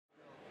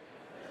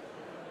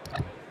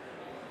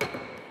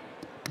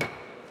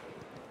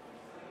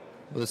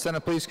Will the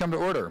Senate please come to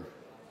order?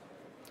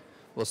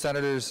 Will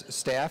Senators,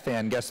 staff,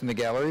 and guests in the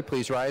gallery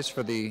please rise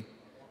for the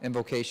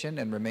invocation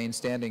and remain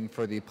standing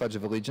for the Pledge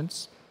of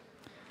Allegiance?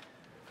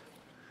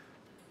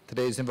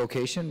 Today's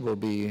invocation will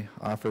be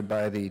offered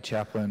by the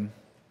Chaplain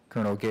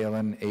Colonel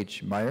Galen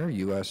H. Meyer,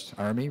 U.S.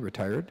 Army,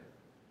 retired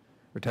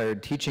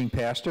teaching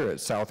pastor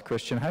at South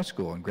Christian High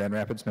School in Grand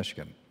Rapids,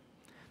 Michigan.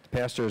 The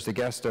pastor is the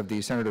guest of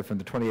the Senator from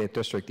the 28th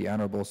District, the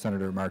Honorable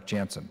Senator Mark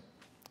Jansen.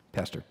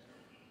 Pastor.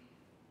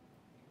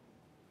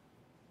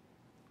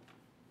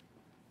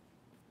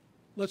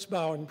 Let's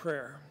bow in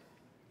prayer.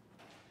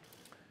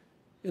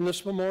 In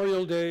this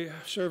Memorial Day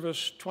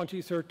service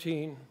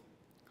 2013,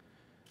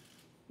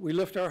 we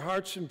lift our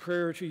hearts in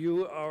prayer to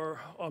you, our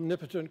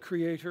omnipotent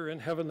Creator and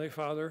Heavenly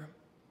Father,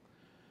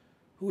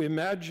 who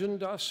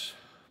imagined us,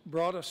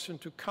 brought us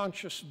into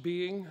conscious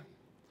being,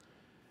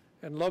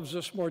 and loves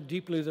us more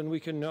deeply than we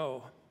can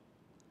know.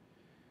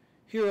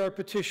 Hear our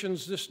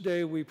petitions this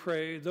day, we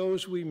pray,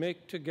 those we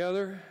make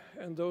together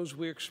and those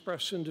we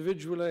express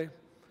individually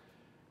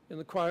in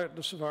the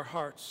quietness of our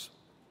hearts.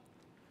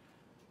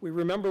 We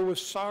remember with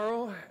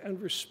sorrow and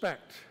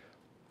respect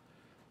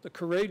the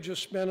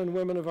courageous men and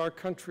women of our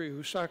country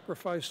who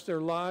sacrificed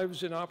their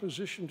lives in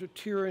opposition to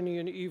tyranny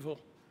and evil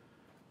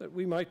that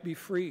we might be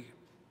free.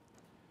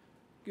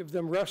 Give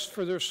them rest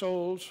for their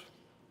souls.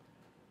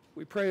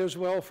 We pray as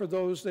well for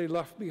those they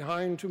left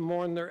behind to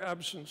mourn their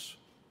absence.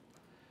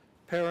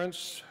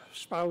 Parents,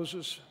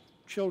 spouses,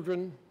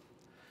 children,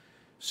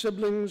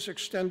 siblings,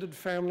 extended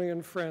family,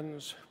 and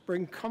friends,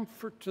 bring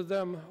comfort to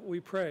them, we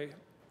pray,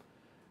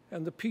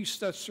 and the peace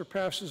that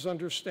surpasses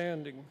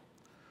understanding.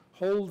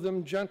 Hold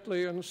them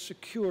gently and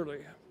securely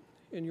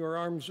in your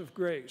arms of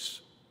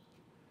grace.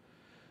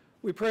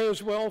 We pray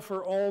as well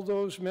for all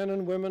those men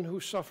and women who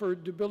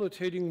suffered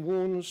debilitating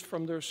wounds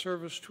from their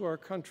service to our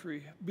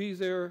country. Be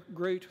their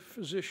great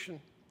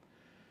physician.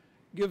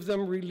 Give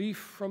them relief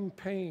from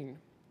pain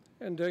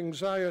and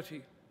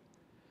anxiety.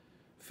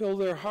 Fill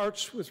their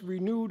hearts with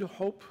renewed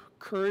hope,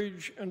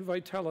 courage, and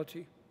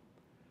vitality.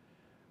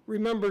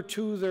 Remember,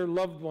 too, their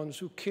loved ones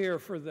who care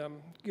for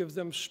them. Give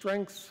them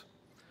strength,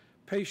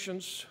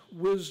 patience,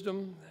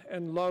 wisdom,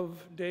 and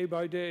love day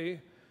by day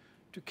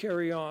to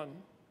carry on.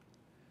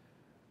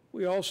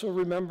 We also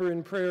remember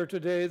in prayer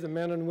today the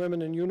men and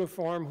women in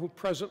uniform who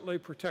presently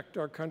protect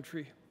our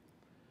country.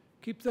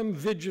 Keep them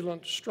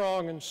vigilant,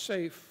 strong, and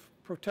safe.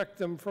 Protect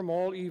them from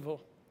all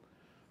evil.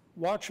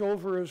 Watch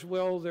over as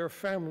well their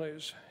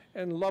families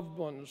and loved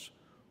ones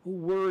who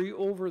worry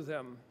over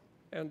them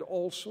and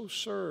also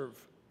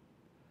serve.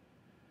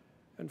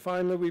 And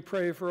finally, we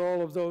pray for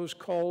all of those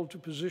called to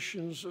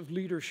positions of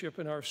leadership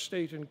in our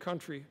state and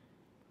country.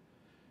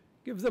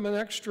 Give them an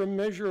extra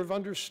measure of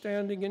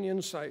understanding and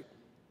insight.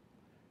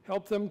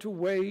 Help them to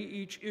weigh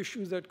each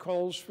issue that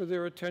calls for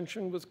their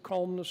attention with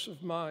calmness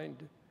of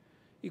mind.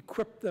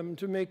 Equip them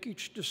to make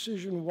each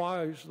decision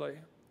wisely,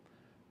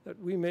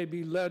 that we may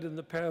be led in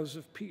the paths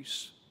of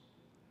peace.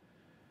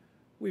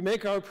 We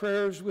make our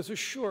prayers with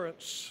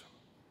assurance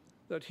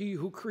that He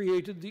who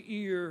created the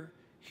ear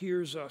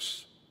hears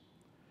us,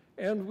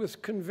 and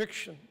with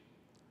conviction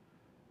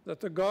that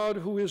the God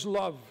who is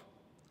love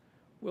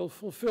will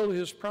fulfill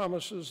His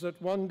promises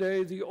that one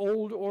day the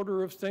old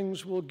order of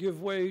things will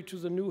give way to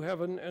the new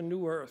heaven and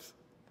new earth,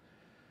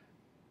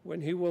 when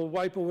He will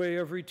wipe away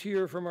every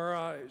tear from our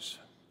eyes,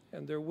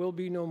 and there will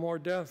be no more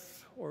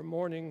death or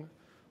mourning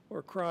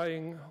or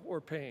crying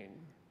or pain.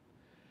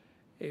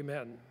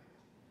 Amen.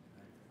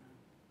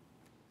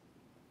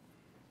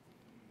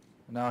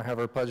 Now have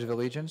our Pledge of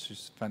Allegiance.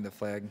 Just find the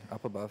flag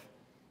up above.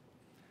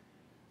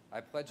 I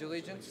pledge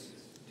allegiance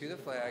to the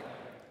flag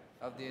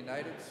of the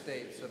United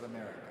States of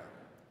America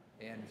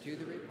and to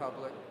the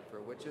republic for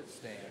which it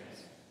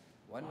stands,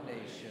 one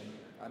nation,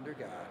 under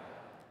God,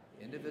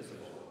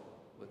 indivisible,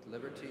 with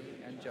liberty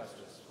and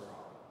justice for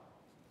all.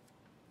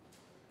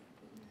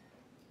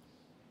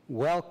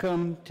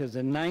 Welcome to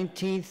the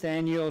 19th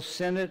Annual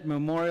Senate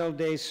Memorial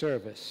Day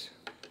service.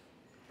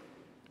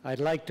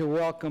 I'd like to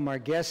welcome our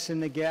guests in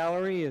the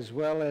gallery as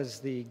well as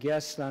the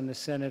guests on the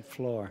Senate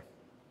floor.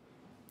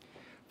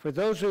 For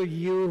those of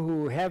you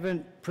who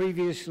haven't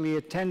previously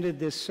attended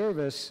this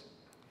service,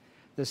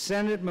 the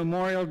Senate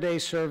Memorial Day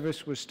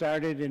service was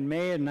started in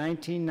May of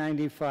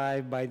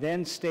 1995 by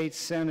then State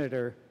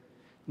Senator,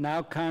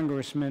 now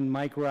Congressman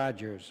Mike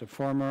Rogers, a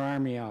former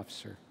Army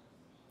officer.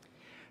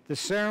 The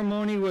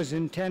ceremony was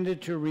intended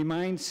to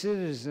remind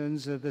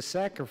citizens of the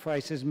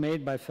sacrifices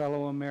made by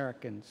fellow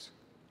Americans.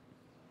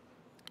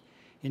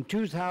 In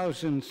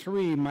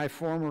 2003, my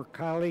former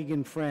colleague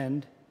and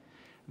friend,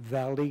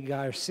 Valdi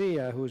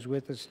Garcia, who's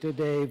with us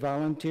today,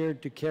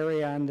 volunteered to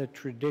carry on the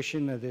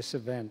tradition of this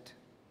event.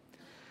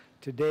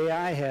 Today,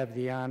 I have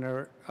the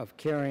honor of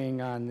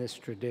carrying on this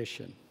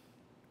tradition.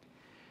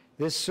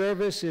 This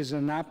service is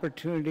an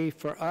opportunity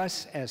for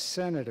us as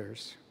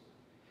senators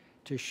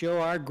to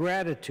show our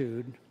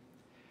gratitude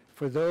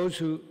for those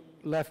who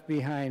left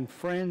behind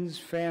friends,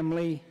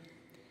 family,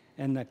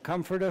 and the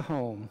comfort of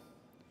home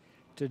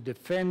to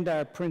defend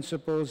our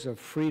principles of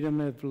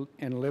freedom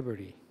and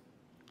liberty.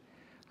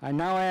 I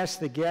now ask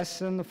the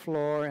guests on the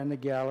floor and the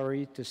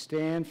gallery to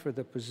stand for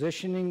the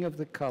positioning of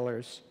the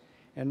colors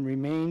and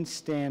remain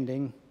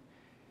standing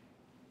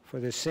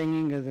for the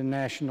singing of the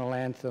national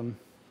anthem.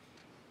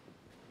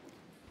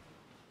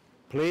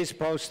 Please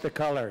post the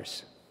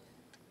colors.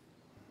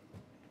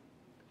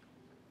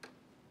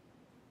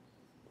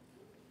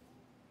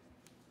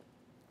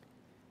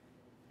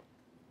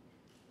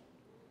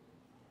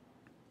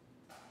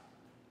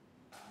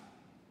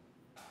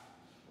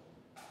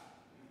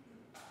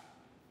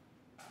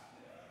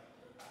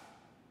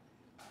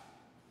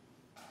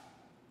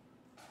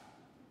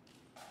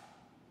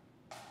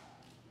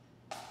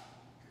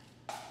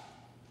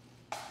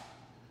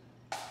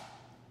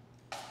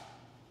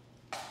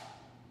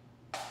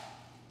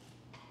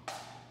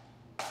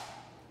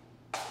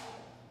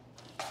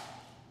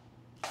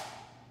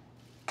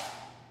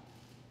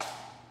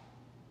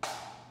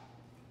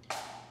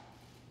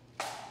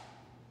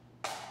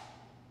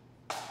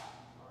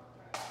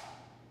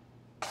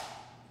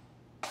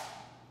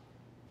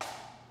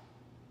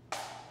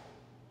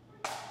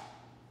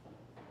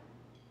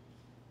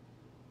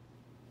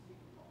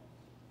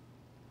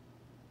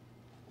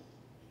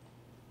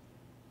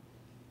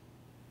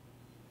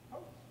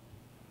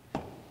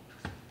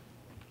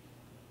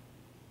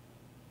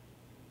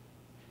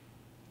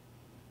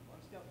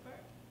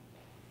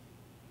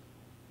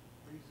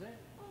 Present.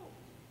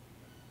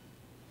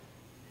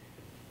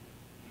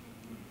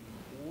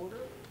 Order.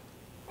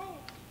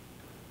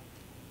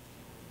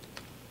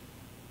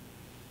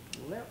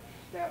 Left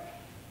step.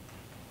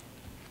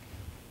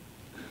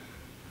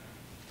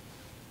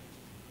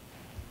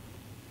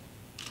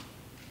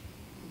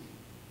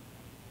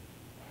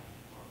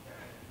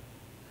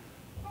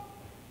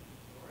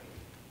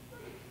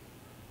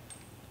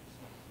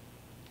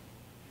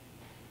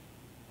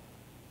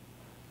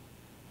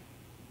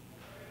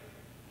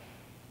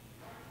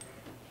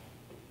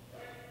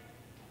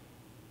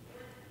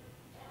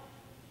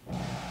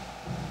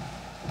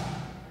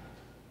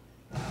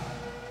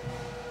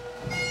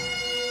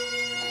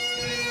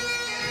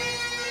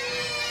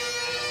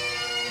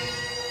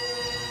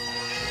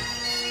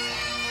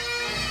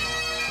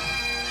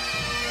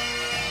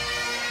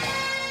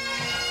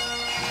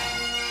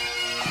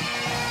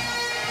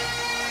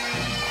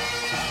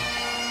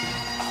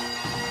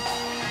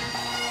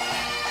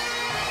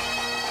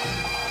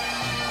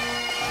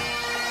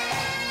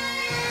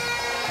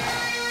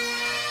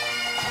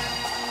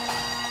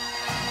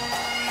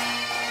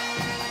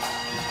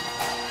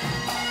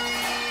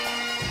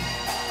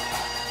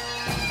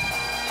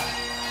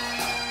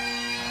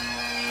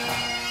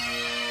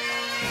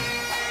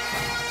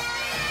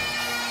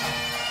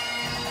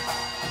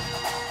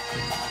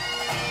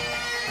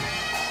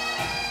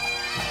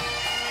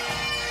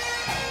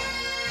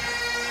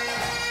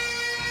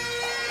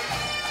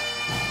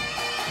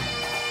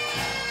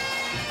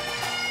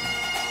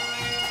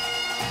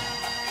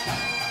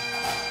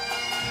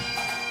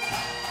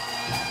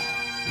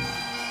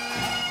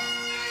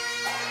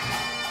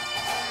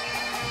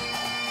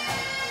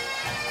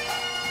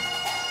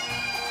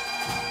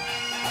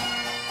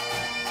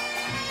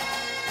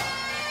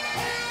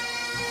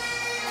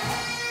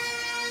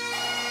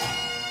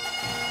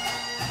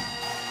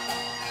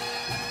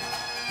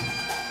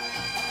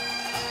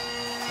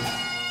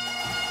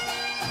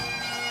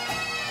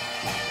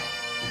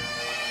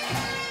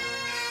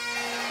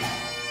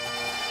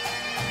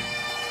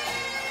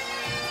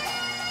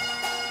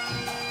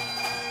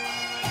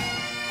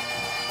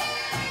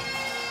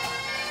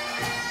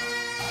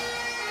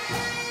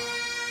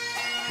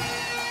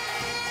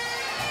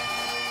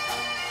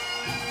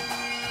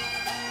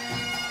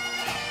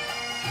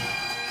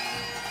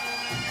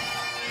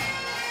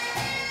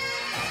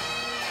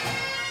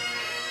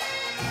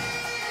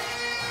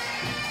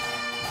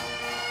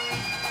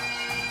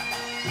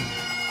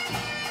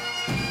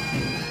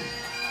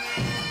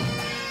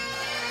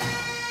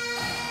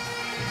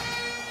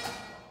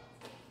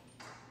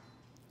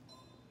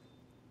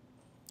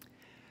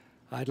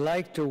 I'd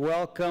like to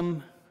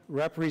welcome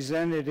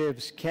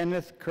Representatives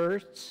Kenneth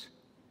Kurtz,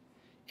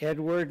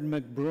 Edward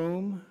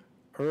McBroom,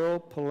 Earl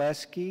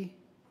Pileski,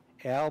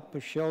 Al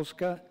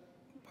Pasholka,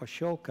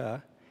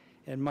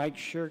 and Mike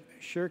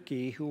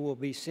Shirky, who will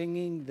be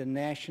singing the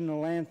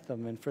national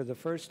anthem. And for the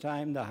first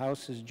time, the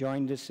House has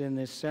joined us in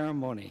this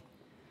ceremony.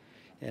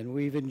 And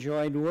we've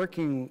enjoyed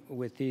working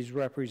with these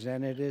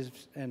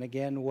representatives. And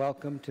again,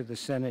 welcome to the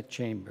Senate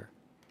chamber.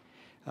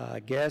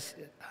 Guests,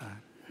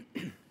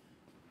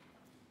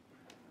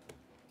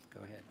 go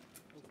ahead.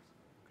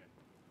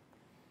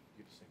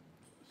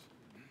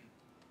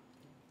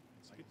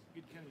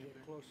 Get Kenny a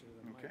little closer to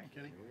the mic. Okay,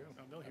 Kenny?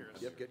 Oh, they'll hear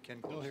us. Yep, get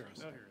Ken close. They'll hear us.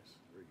 They'll hear us.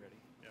 Ready?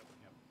 Yep,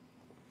 yep.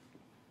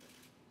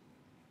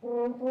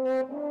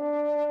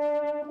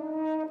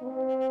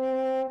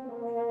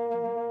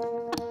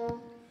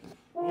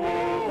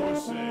 Oh,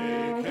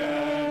 say,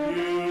 can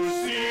you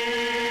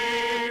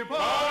see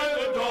by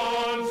the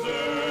dawn's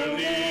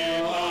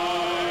early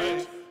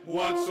light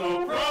what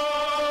so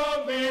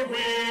proudly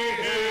we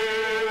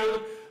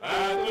hailed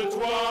at the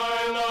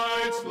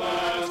twilight's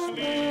last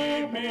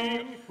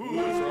gleaming,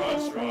 whose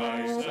was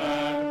Christ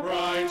and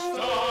bright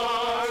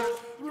stars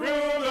through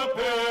the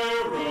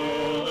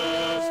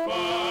perilous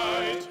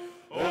fight.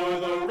 O'er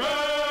the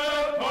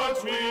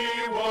ramparts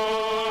we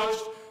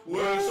watched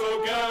were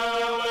so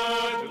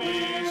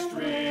gallantly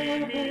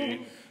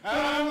streaming,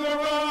 and the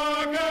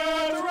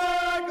rockets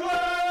red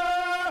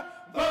glare,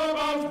 the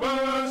bombs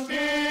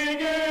bursting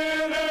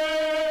in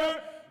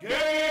air,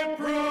 gave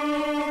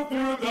proof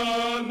through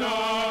the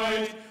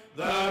night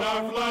that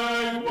our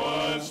flag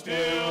was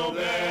still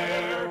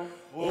there.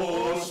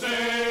 Oh,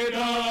 say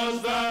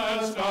does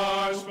that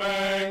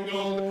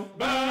star-spangled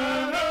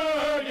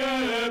banner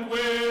yet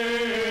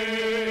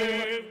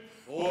wave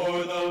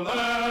o'er the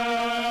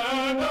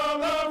land of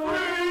the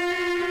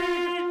free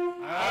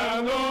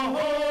and the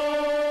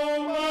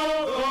home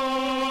of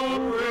the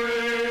brave?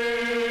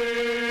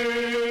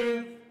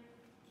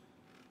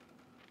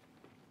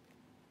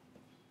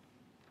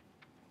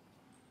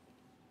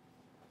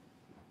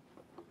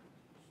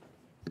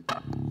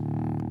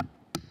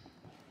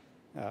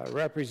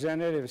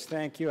 Representatives,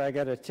 thank you. I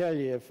got to tell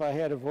you, if I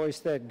had a voice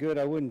that good,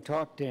 I wouldn't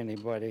talk to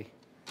anybody.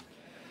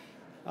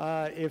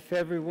 If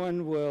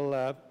everyone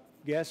will,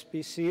 guests,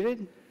 be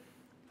seated.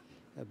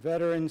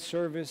 Veteran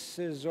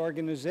Services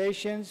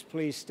Organizations,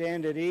 please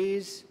stand at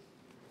ease.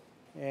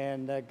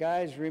 And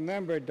guys,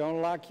 remember,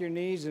 don't lock your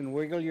knees and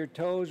wiggle your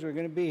toes. We're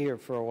going to be here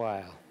for a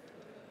while.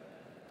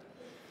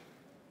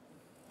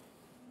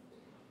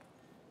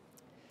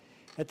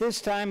 At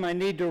this time, I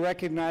need to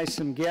recognize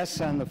some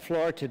guests on the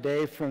floor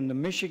today from the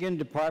Michigan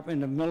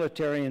Department of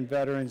Military and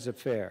Veterans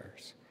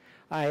Affairs.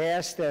 I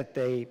ask that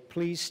they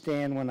please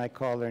stand when I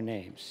call their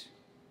names.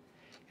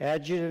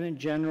 Adjutant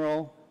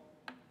General,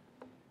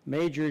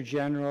 Major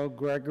General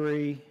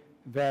Gregory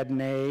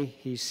Vadnais,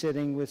 he's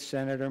sitting with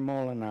Senator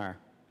Molinar.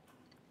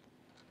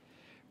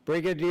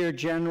 Brigadier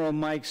General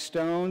Mike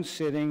Stone,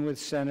 sitting with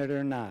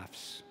Senator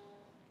Knopfs.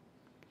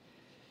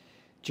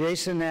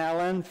 Jason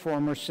Allen,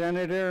 former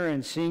senator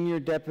and senior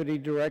deputy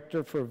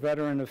director for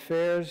Veteran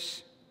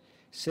Affairs,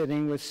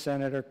 sitting with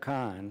Senator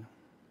Kahn.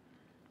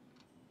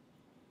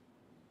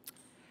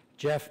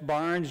 Jeff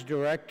Barnes,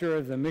 director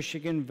of the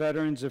Michigan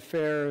Veterans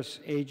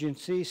Affairs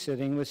Agency,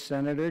 sitting with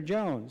Senator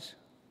Jones.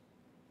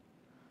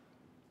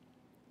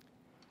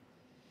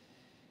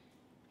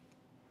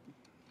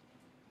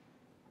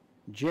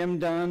 Jim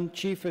Dunn,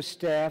 Chief of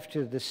Staff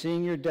to the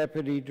Senior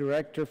Deputy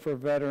Director for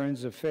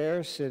Veterans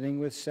Affairs, sitting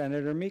with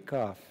Senator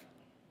Meekhoff.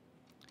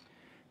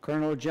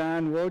 Colonel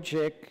John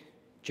Wojcik,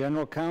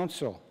 General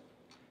Counsel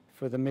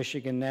for the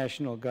Michigan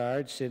National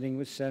Guard, sitting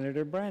with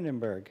Senator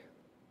Brandenburg.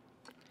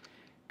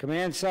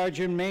 Command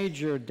Sergeant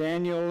Major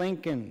Daniel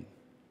Lincoln,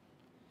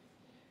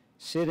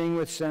 sitting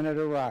with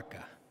Senator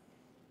Rocca.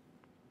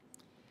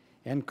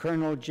 And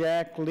Colonel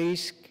Jack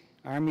Leask,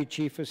 Army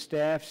Chief of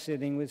Staff,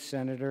 sitting with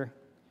Senator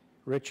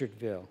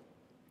Richardville.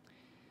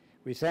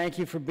 We thank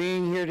you for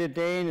being here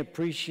today and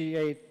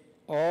appreciate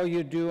all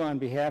you do on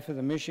behalf of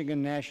the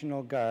Michigan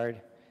National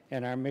Guard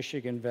and our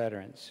Michigan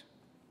veterans.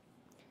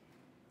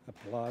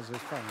 Applause is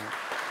fine.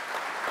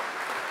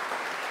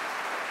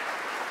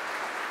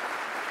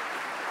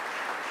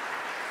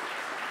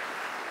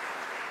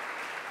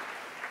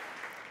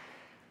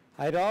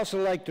 I'd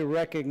also like to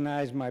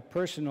recognize my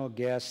personal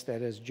guest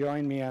that has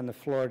joined me on the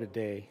floor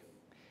today.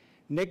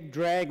 Nick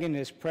Dragon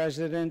is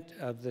president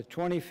of the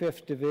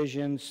 25th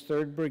Division's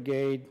 3rd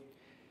Brigade,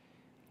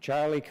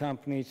 Charlie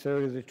Company,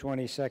 3rd of the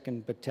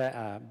 22nd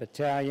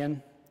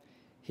Battalion.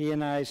 He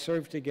and I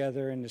served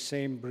together in the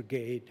same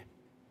brigade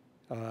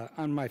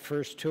on my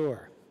first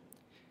tour.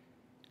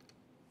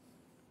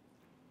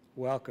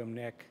 Welcome,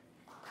 Nick.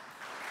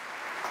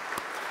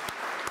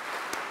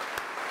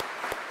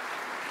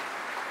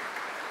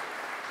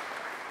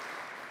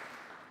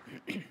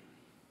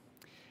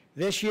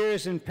 This year,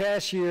 as in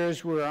past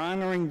years, we're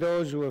honoring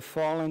those who have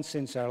fallen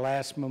since our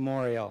last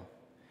memorial.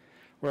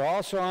 We're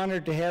also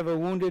honored to have a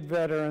wounded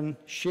veteran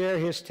share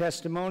his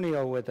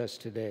testimonial with us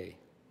today.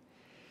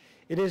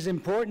 It is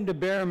important to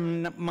bear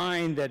in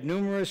mind that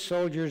numerous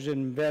soldiers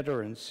and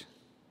veterans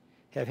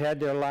have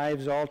had their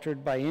lives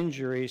altered by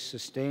injuries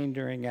sustained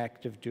during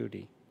active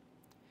duty.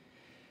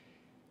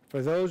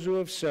 For those who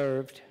have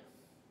served,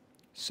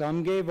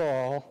 some gave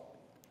all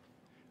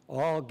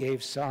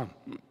gave some.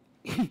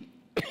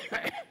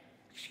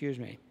 Excuse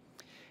me.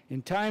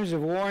 In times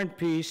of war and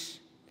peace,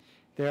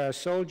 there are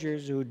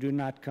soldiers who do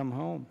not come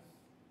home.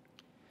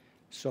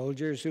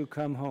 Soldiers who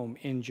come home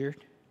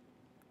injured.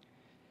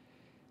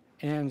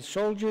 And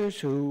soldiers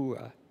who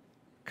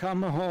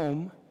come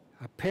home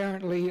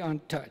apparently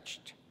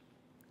untouched.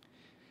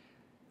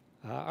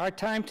 Our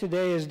time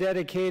today is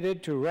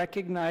dedicated to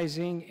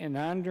recognizing and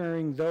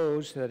honoring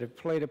those that have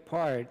played a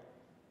part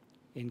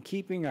in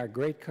keeping our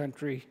great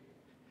country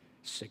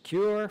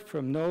secure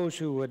from those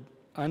who would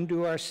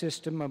undo our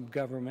system of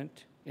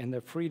government and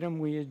the freedom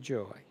we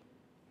enjoy.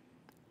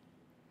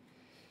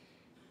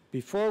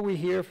 Before we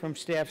hear from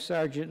Staff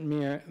Sergeant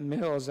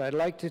Mills, I'd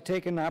like to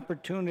take an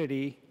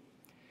opportunity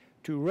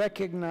to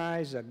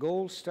recognize a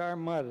Gold Star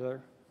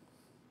mother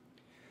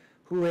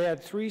who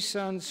had 3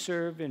 sons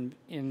serve in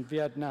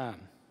Vietnam.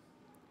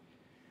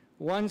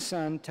 one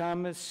son,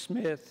 Thomas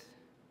Smith,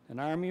 an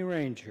Army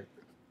Ranger,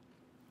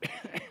 was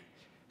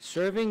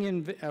serving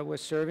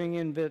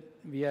in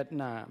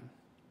Vietnam.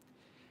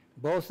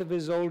 Both of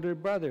his older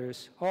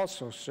brothers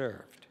also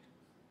served.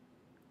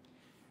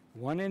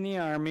 One in the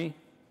Army,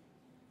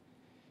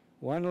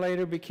 one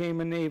later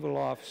became a naval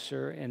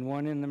officer, and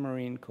one in the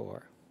Marine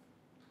Corps.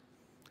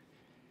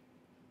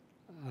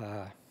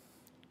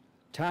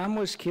 Tom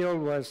was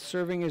killed while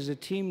serving as a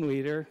team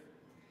leader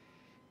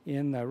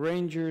in the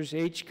Rangers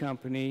H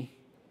Company,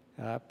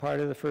 part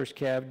of the 1st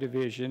Cav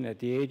Division, at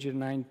the age of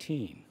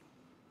 19.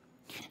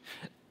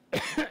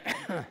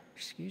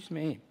 Excuse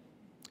me.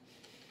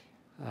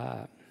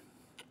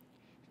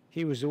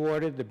 He was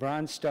awarded the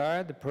Bronze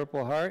Star, the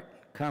Purple Heart,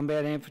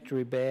 Combat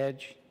Infantry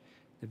Badge,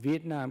 the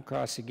Vietnam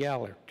Cross of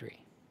Gallantry.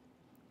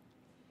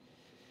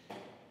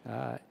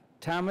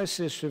 Thomas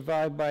is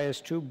survived by his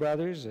 2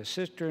 brothers, a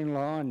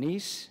sister-in-law, a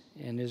niece,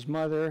 and his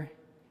mother,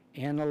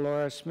 Anna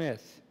Laura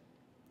Smith.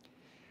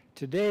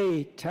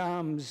 Today,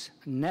 Tom's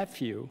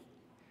nephew,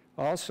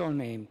 also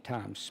named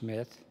Tom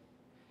Smith,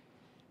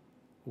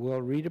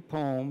 will read a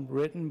poem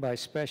written by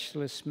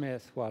Specialist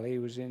Smith while he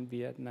was in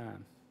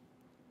Vietnam.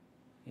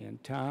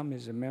 And Tom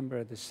is a member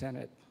of the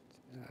Senate.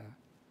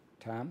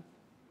 Tom?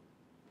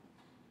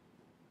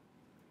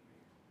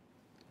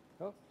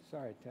 Oh,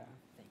 sorry, Tom.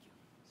 Thank you.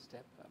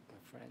 Step up, my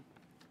friend.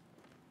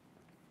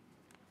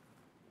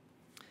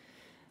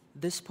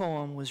 This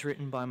poem was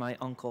written by my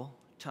uncle,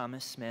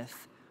 Thomas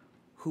Smith,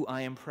 who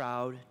I am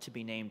proud to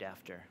be named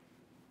after.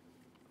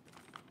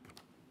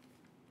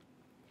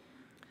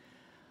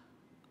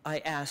 I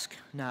ask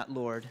not,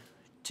 Lord,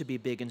 to be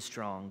big and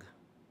strong,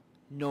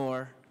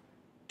 nor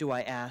do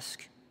I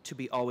ask to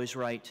be always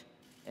right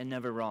and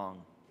never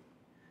wrong.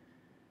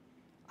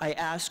 I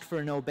ask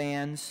for no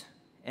bands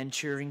and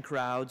cheering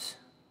crowds,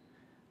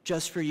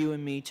 just for you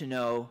and me to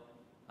know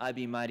I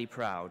be mighty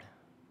proud.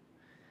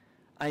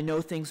 I know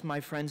things my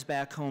friends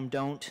back home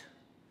don't.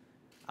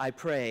 I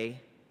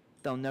pray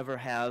they'll never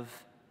have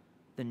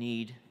the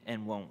need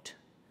and won't.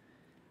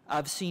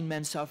 I've seen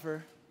men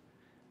suffer.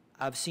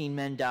 I've seen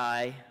men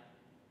die.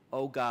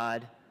 Oh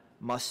God,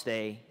 must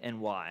they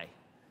and why?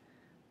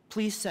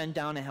 Please send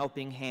down a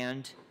helping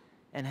hand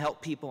and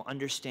help people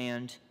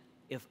understand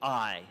if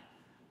I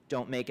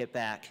don't make it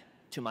back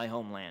to my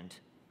homeland.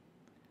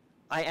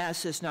 I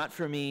ask this not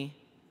for me,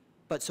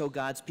 but so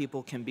God's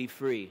people can be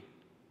free,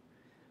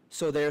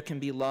 so there can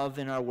be love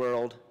in our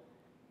world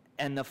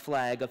and the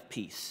flag of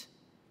peace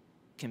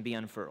can be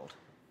unfurled.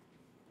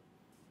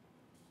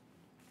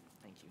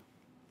 Thank you.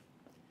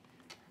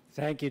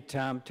 Thank you,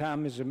 Tom.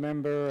 Tom is a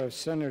member of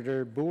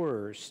Senator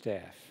Boer's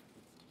staff.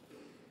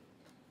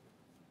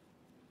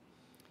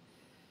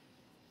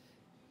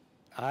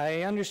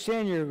 I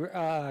understand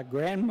your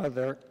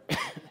grandmother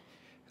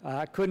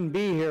couldn't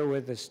be here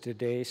with us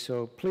today,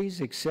 so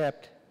please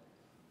accept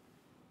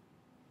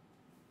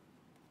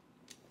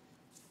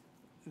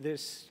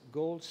this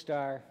Gold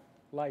Star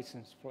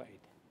license plate.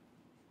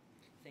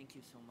 Thank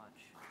you so much.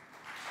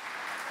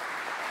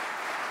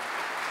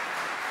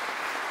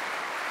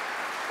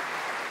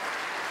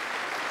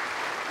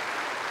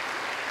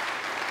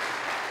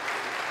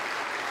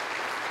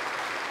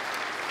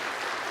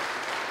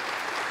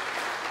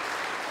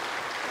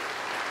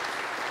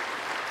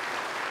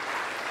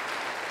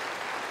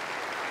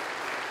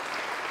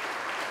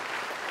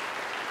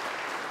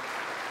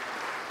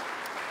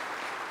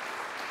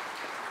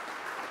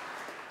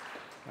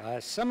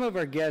 Some of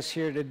our guests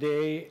here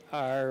today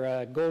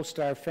are Gold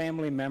Star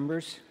family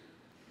members.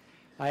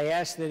 I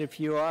ask that if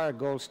you are a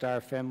Gold Star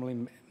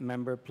family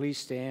member, please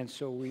stand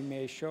so we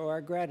may show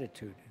our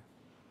gratitude.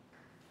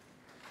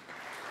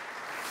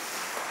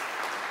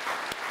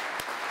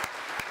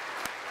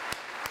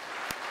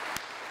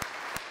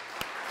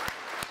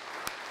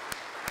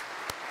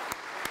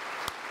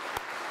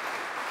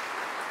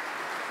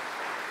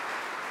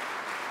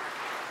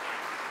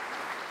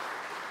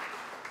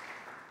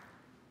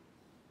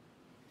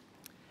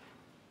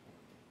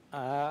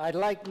 I'd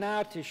like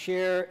now to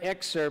share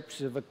excerpts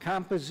of a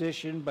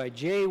composition by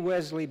J.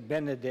 Wesley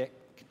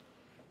Benedict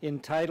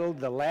entitled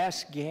The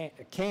Last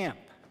Camp,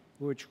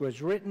 which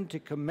was written to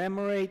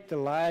commemorate the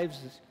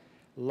lives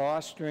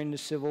lost during the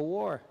Civil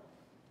War.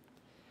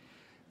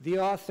 The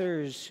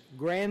author's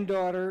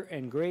granddaughter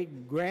and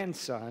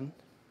great-grandson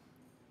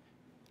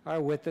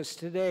are with us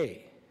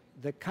today.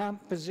 The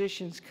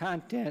composition's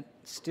content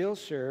still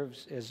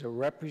serves as a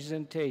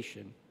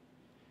representation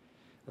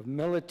of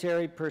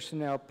military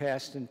personnel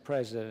past and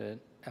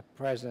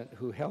present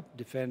who helped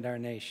defend our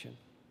nation.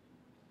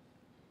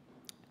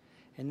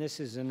 And this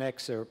is an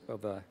excerpt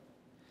of a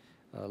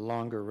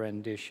longer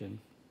rendition.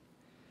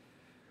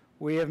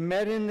 We have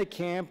met in the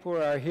camp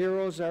where our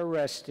heroes are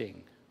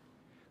resting,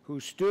 who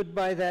stood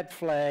by that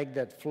flag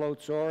that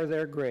floats o'er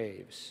their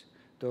graves.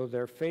 Though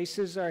their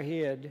faces are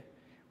hid,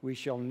 we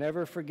shall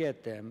never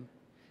forget them.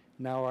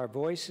 Now our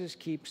voices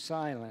keep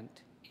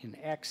silent in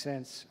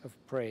accents of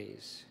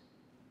praise.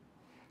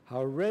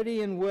 How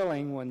ready and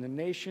willing when the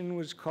nation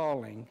was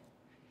calling,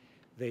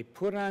 they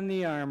put on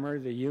the armor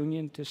the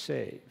Union to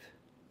save.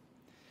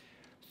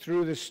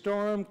 Through the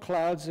storm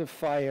clouds of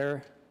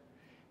fire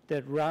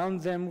that round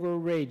them were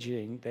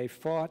raging, they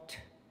fought,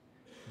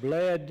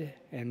 bled,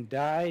 and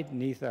died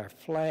 'neath our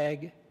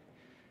flag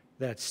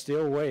that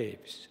still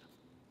waves.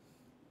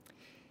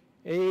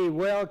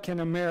 Well can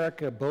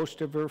America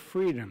boast of her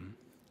freedom,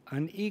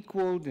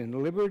 unequaled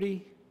in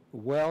liberty,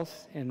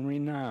 wealth, and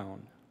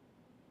renown.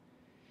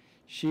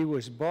 She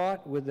was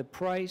bought with a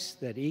price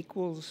that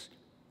equals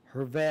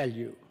her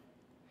value.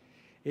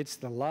 It's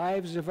the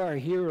lives of our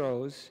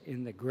heroes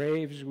in the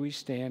graves we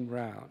stand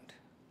round.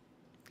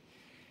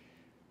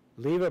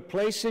 Leave a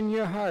place in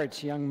your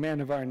hearts, young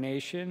men of our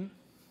nation,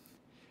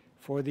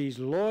 for these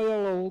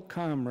loyal old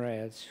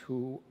comrades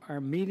who are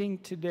meeting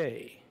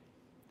today.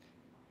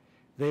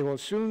 They will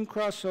soon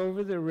cross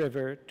over the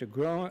river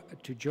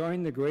to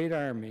join the great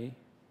army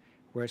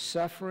where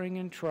suffering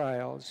and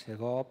trials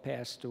have all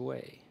passed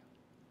away.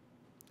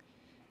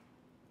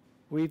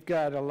 We've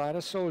got a lot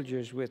of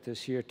soldiers with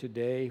us here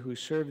today who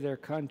serve their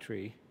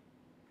country.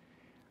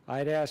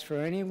 I'd ask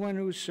for anyone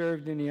who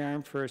served in the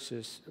armed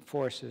forces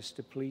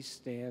to please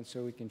stand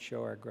so we can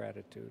show our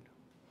gratitude.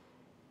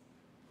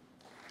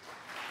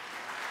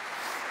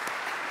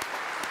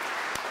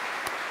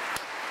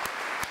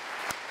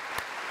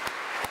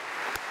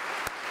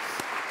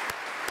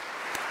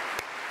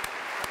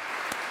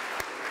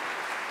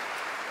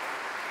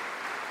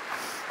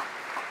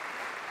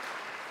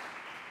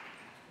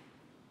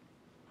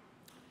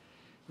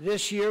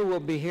 This year,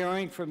 we'll be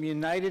hearing from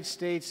United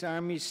States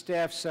Army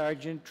Staff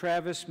Sergeant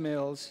Travis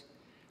Mills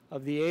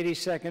of the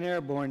 82nd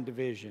Airborne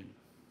Division.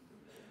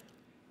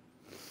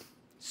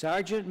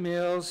 Sergeant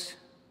Mills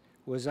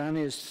was on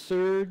his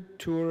third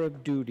tour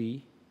of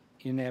duty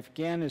in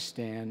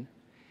Afghanistan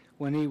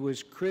when he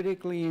was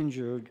critically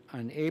injured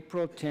on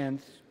April 10,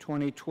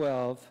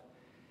 2012,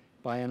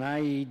 by an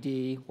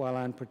IED while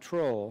on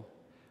patrol,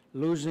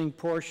 losing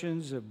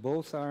portions of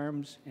both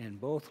arms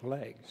and both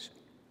legs.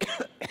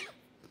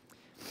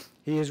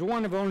 He is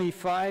one of only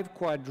 5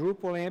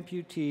 quadruple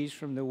amputees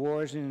from the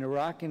wars in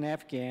Iraq and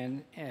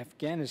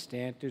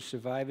Afghanistan to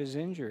survive his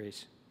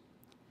injuries.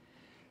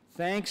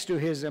 Thanks to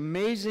his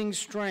amazing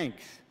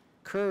strength,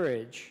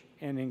 courage,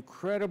 and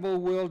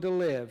incredible will to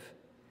live,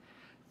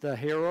 the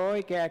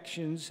heroic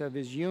actions of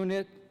his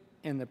unit,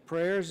 and the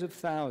prayers of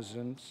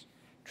thousands,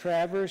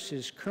 Travis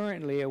is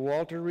currently at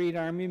Walter Reed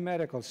Army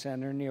Medical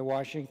Center near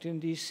Washington,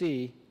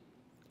 D.C.,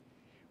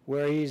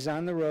 where he's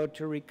on the road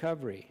to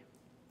recovery.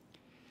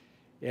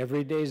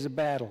 Every day's a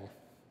battle,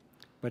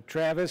 but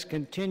Travis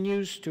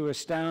continues to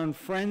astound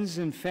friends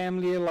and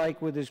family alike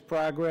with his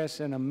progress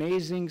and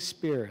amazing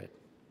spirit.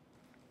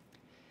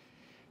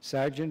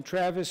 Sergeant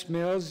Travis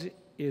Mills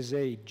is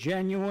a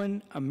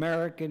genuine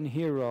American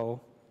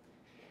hero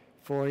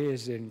for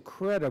his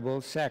incredible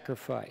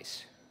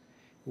sacrifice.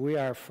 We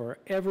are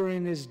forever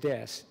in his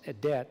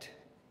debt,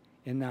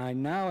 and I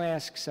now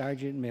ask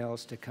Sergeant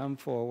Mills to come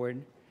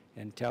forward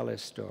and tell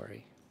his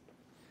story.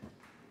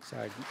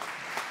 Sergeant.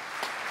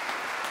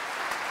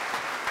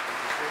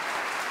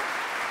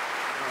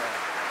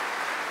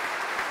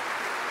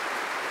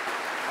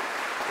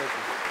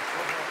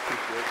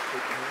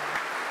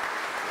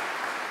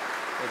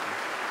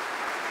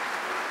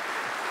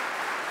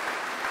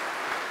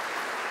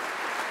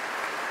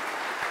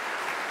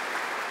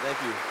 Thank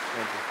you.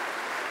 Thank you.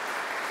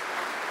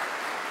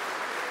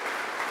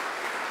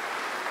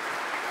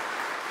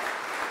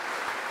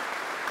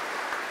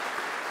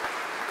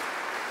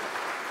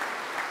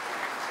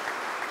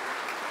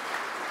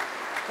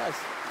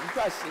 You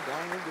guys sit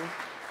down. You're good.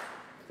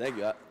 Thank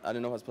you. I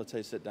didn't know I was supposed to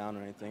say sit down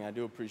or anything. I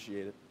do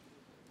appreciate it.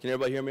 Can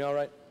everybody hear me all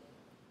right?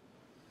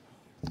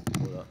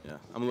 Hold up. Yeah.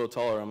 I'm a little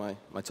taller on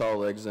my tall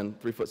legs than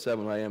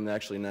 3'7" I am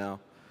actually now.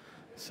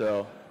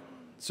 So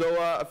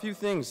a few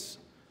things.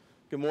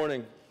 Good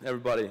morning,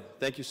 everybody.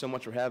 Thank you so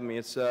much for having me.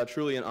 It's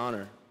truly an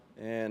honor,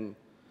 and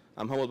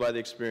I'm humbled by the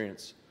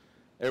experience.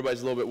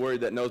 Everybody's a little bit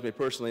worried that knows me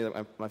personally,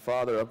 my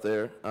father up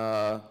there.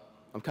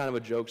 I'm kind of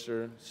a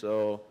jokester,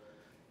 so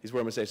he's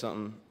worried I'm going to say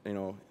something,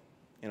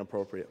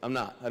 inappropriate. I'm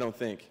not, I don't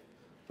think,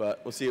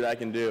 but we'll see what I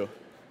can do.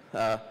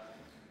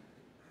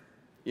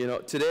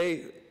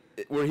 Today,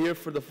 we're here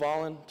for the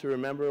fallen to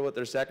remember what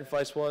their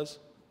sacrifice was,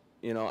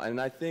 and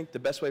I think the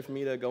best way for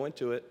me to go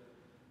into it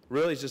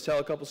really is just tell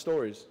a couple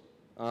stories.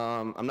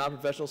 I'm not a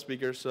professional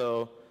speaker,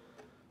 so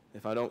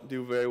if I don't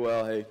do very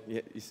well, hey,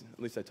 at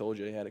least I told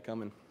you I had it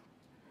coming.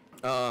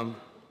 I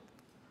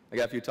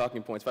got a few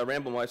talking points. If I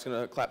ramble, my wife's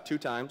going to clap 2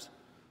 times,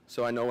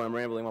 so I know when I'm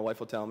rambling, my wife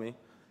will tell me.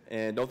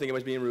 And don't think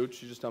anybody's being rude.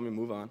 She just tell me to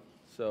move on.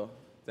 So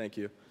thank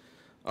you.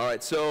 All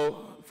right,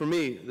 so for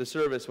me, the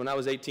service, when I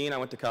was 18, I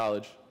went to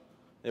college.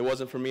 It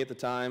wasn't for me at the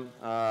time.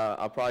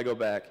 I'll probably go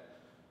back.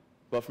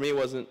 But for me, it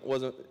wasn't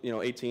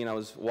 18. I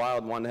was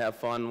wild, wanted to have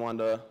fun,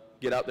 wanted to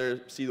get out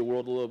there, see the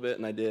world a little bit,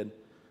 and I did.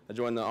 I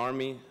joined the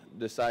Army,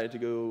 decided to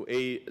go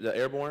the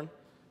Airborne,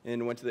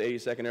 and went to the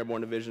 82nd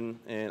Airborne Division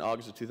in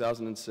August of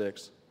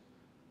 2006.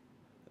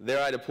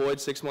 There I deployed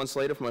 6 months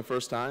later for my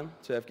first time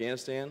to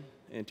Afghanistan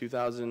in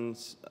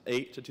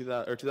 2007,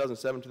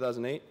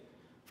 2008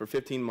 for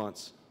 15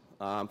 months.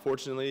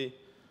 Unfortunately,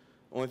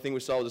 Only thing we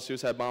saw was a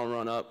suicide bomber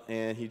run up,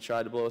 and he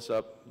tried to blow us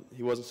up.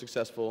 He wasn't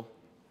successful.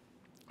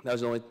 That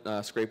was the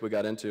only scrape we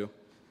got into.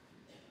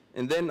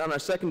 And then on our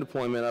second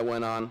deployment I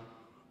went on,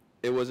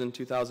 it was in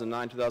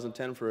 2009,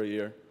 2010 for a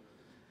year.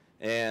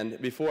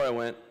 And before I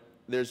went,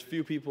 there's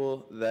few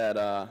people that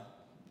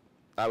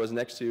I was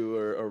next to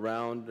or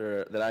around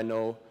or that I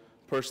know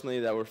personally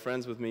that were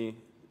friends with me,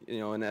 you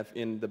know,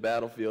 in the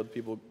battlefield.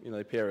 People, you know,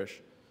 they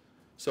perish.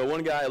 So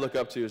one guy I look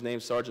up to, his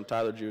name's Sergeant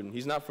Tyler Juden.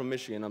 He's not from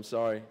Michigan, I'm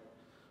sorry,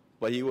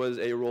 but he was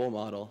a role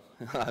model.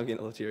 I'm getting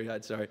a little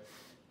teary-eyed, sorry.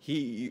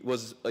 He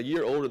was a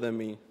year older than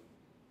me,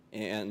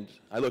 and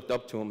I looked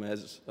up to him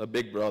as a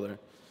big brother.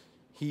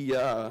 He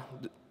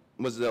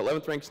was the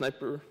 11th ranked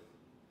sniper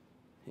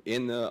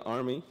in the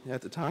Army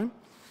at the time.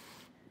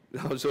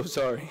 I'm so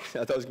sorry. I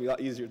thought it was going to be a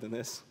lot easier than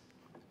this.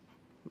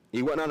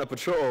 He went on a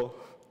patrol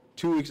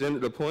 2 weeks into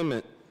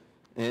deployment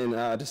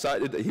and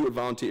decided that he would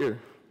volunteer.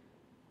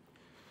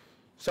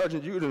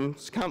 Sergeant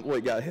Juden's convoy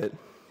got hit.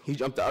 He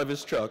jumped out of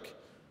his truck,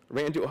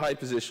 ran to a high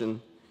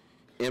position,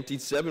 emptied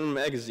 7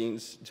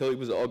 magazines until he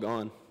was all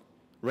gone,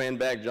 ran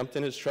back, jumped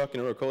in his truck,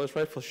 and a recoilless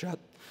rifle shot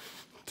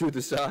through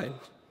the side.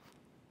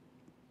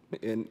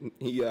 And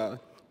he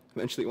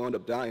eventually wound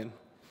up dying.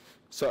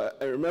 So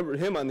I remember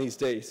him on these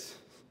days.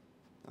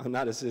 I'm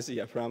not a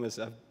sissy, I promise.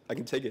 I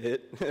can take a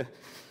hit.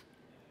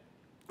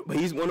 But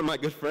he's one of my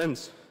good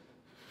friends.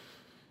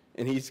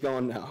 And he's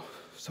gone now.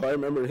 So I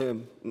remember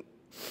him.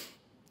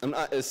 I'm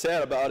not as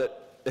sad about it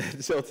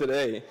until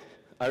today.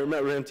 I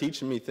remember him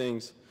teaching me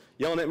things,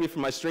 yelling at me for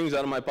my strings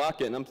out of my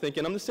pocket, and I'm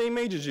thinking, I'm the same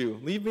age as you.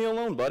 Leave me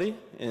alone, buddy.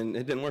 And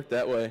it didn't work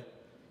that way.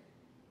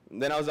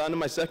 And then I was on to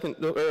my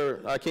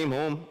I came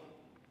home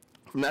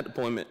from that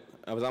deployment.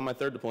 I was on my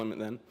 3rd deployment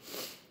then.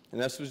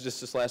 And this was just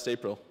this last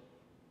April.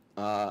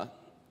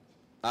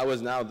 I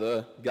was now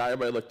the guy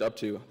everybody looked up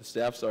to, the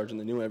staff sergeant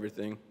that knew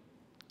everything.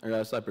 I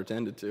guess I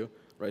pretended to.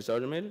 Right,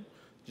 Sergeant Major?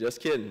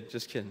 Just kidding,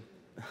 just kidding.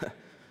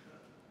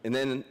 And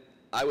then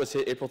I was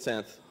hit April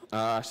 10th.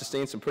 I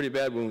sustained some pretty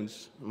bad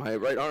wounds. My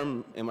right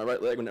arm and my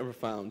right leg were never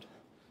found.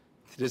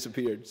 They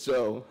disappeared,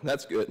 so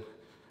that's good.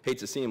 Hate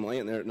to see him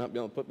laying there and not be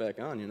able to put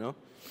back on, you know?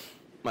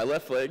 My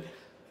left leg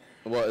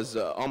was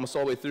almost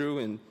all the way through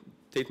and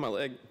taped my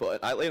leg,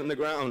 but I laid on the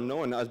ground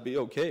knowing I'd be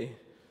okay.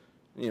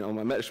 You know,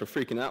 my medics were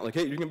freaking out, like,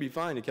 hey, you're gonna be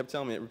fine. He kept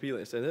telling me it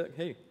repeatedly. I said,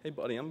 hey,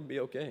 buddy, I'm gonna be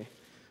okay.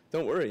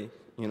 Don't worry,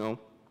 you know.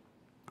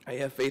 I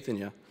have faith in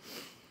you.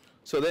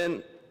 So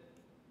then,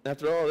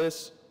 after all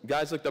this,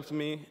 guys looked up to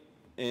me,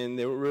 and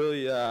they were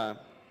really, I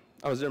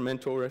was their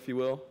mentor, if you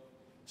will.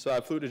 So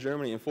I flew to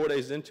Germany, and 4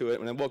 days into it,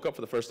 when I woke up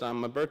for the first time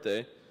on my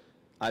birthday,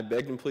 I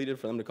begged and pleaded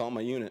for them to call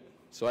my unit.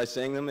 So I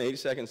sang them the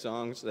 80-second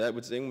songs that I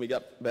would sing when we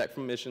got back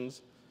from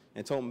missions,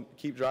 and told them,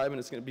 keep driving,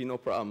 it's gonna be no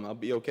problem. I'll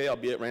be okay, I'll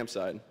be at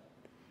Ramside.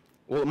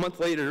 Well, a month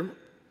later,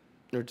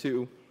 or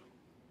two,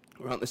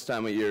 around this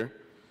time of year,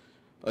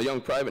 a young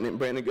private named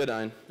Brandon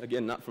Goodine,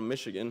 again, not from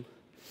Michigan,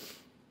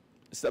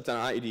 stepped on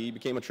an IED,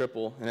 became a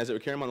triple, and as they were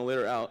carrying him on the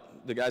litter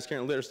out, the guys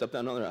carrying the litter stepped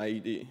on another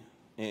IED,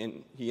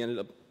 and he ended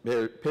up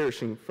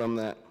perishing from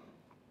that.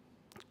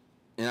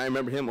 And I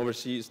remember him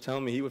overseas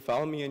telling me he would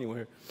follow me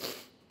anywhere,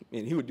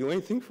 and he would do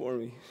anything for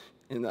me,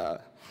 and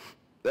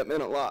that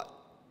meant a lot.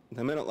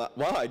 That meant a lot.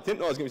 Wow, I didn't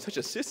know I was going to be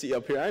such a sissy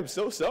up here. I'm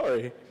so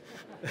sorry.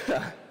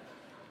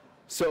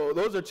 So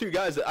those are 2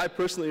 guys that I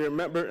personally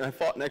remember, and I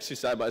fought next to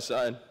side by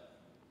side.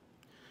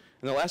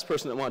 And the last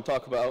person I want to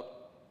talk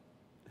about,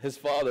 his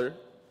father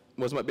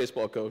was my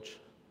baseball coach.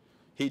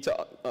 He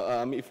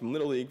taught me from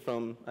Little League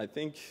from, I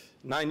think,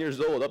 9 years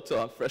old up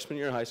to freshman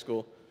year of high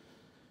school.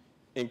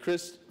 And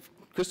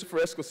Christopher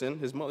Eskelson,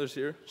 his mother's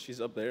here, she's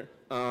up there,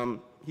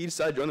 he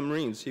decided to join the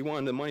Marines. He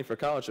wanted the money for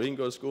college so he can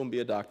go to school and be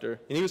a doctor.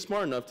 And he was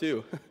smart enough,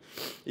 too.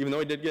 Even though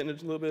he did get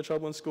into a little bit of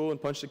trouble in school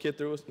and punched a kid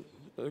through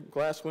a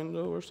glass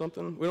window or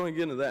something. We don't even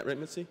get into that, right,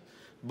 Mitzi?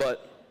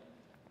 But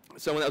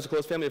someone that was a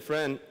close family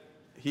friend,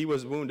 he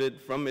was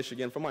wounded from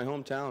Michigan, from my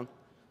hometown.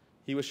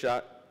 He was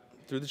shot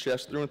through the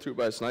chest, through and through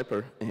by a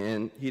sniper,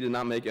 and he did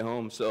not make it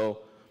home. So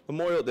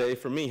Memorial Day,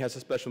 for me, has a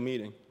special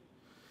meaning.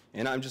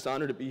 And I'm just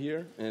honored to be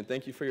here, and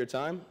thank you for your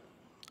time.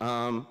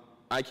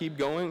 I keep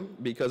going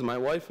because my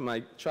wife and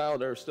my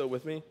child are still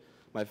with me.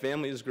 My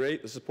family is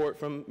great. The support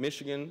from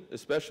Michigan,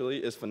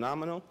 especially, is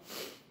phenomenal.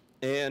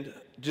 And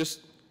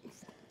just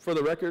for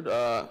the record,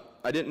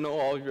 I didn't know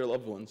all of your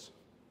loved ones,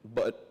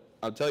 but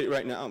I'll tell you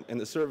right now, in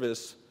the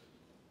service,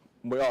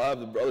 we all have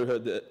the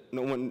brotherhood that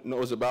no one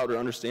knows about or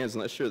understands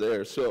unless you're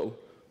there. So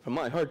from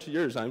my heart to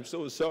yours, I'm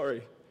so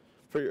sorry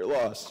for your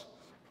loss.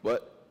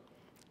 But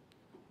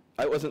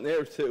I wasn't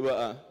there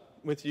to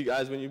with you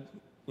guys when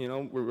you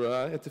know, we're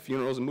at the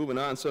funerals and moving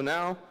on. So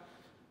now,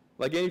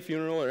 like any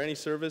funeral or any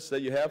service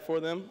that you have for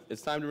them,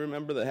 it's time to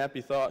remember the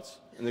happy thoughts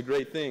and the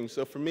great things.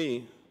 So for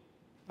me,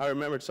 I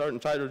remembered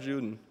Sergeant Tyler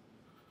Juden,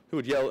 who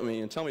would yell at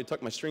me and tell me to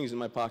tuck my strings in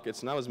my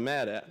pockets, and I was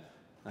mad at.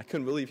 I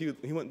couldn't believe he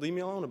wouldn't leave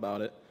me alone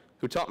about it,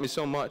 who taught me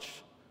so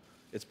much.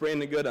 It's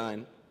Brandon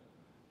Goodine,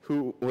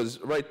 who was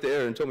right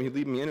there and told me he'd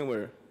leave me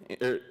anywhere.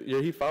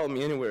 He followed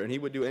me anywhere, and he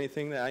would do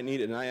anything that I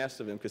needed, and I asked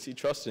of him because he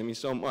trusted me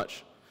so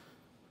much.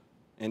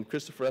 And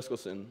Christopher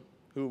Eskelson,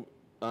 who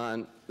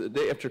on the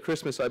day after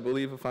Christmas, I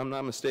believe, if I'm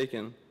not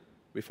mistaken,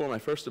 before my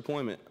first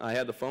deployment, I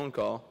had the phone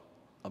call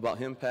about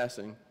him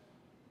passing.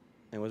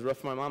 And it was rough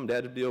for my mom and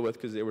dad to deal with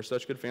because they were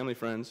such good family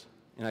friends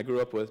and I grew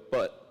up with.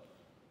 But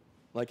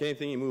like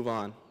anything, you move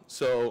on.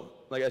 So,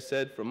 like I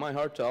said, from my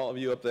heart to all of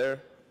you up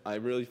there, I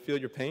really feel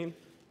your pain.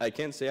 I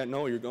can't say I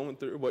know what you're going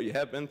through, what you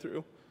have been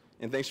through,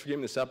 and thanks for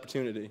giving me this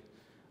opportunity.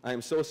 I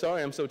am so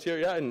sorry, I'm so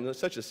teary-eyed and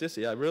such a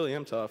sissy. I really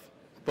am tough.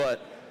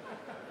 But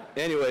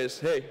anyways,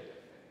 hey,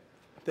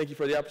 thank you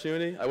for the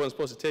opportunity. I wasn't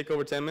supposed to take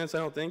over 10 minutes, I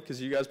don't think,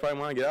 because you guys probably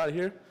want to get out of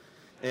here.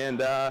 And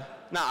not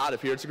out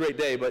of here, it's a great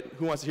day, but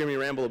who wants to hear me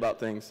ramble about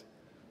things?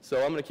 So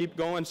I'm going to keep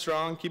going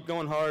strong, keep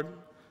going hard.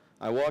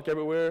 I walk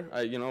everywhere,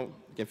 I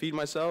can feed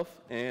myself,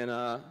 and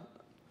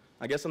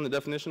I guess I'm the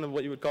definition of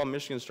what you would call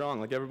Michigan strong,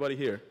 like everybody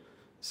here.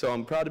 So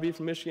I'm proud to be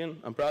from Michigan,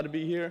 I'm proud to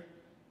be here,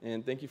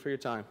 and thank you for your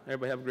time.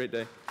 Everybody have a great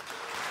day.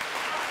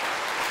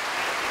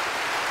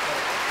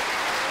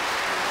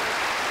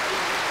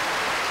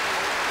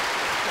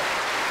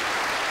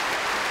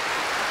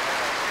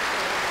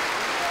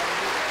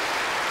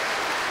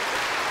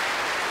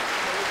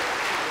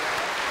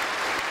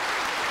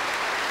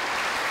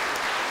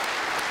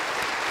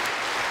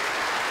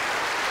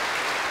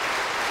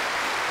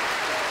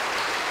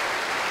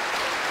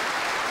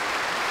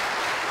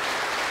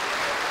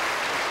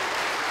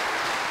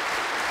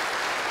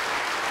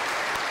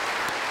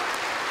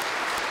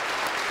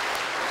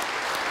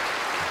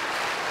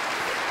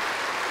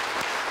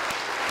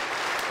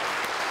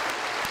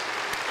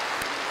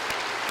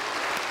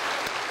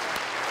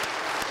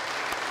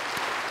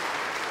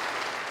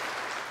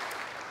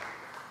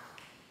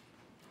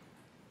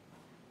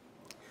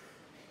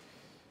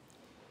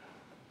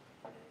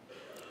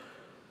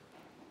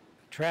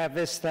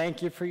 Travis,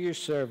 thank you for your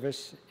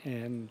service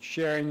and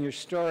sharing your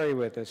story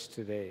with us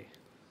today.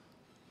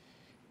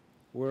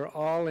 We're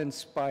all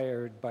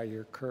inspired by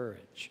your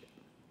courage.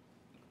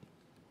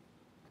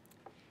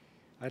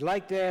 I'd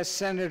like to ask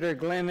Senator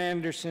Glenn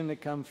Anderson to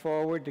come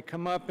forward to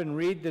come up and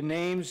read the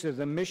names of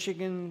the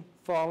Michigan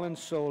fallen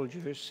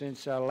soldiers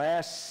since our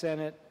last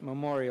Senate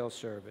memorial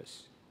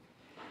service.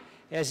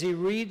 As he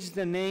reads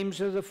the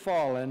names of the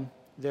fallen,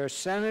 their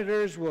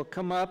senators will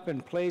come up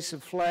and place a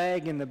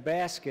flag in the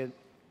basket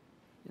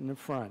in the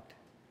front.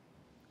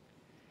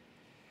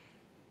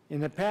 In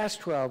the past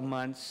 12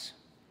 months,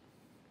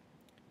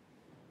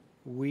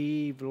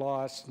 we've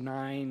lost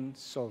 9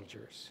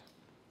 soldiers.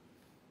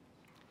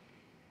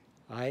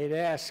 I'd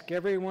ask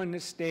everyone to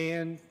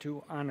stand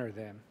to honor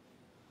them.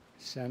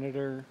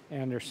 Senator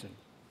Anderson.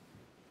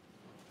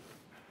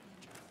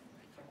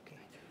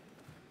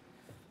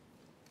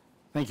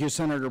 Thank you,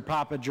 Senator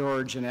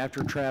Pappageorge, and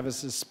after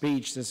Travis's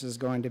speech, this is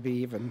going to be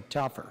even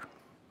tougher.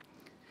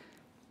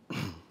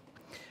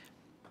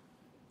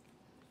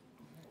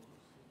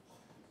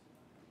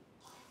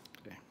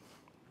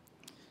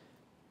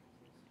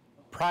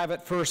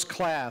 Private First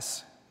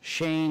Class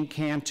Shane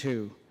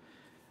Cantu,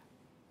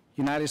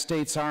 United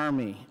States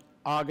Army,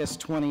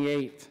 August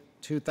 28,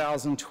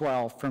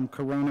 2012, from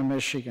Corona,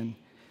 Michigan,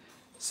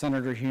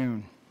 Senator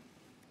Hune.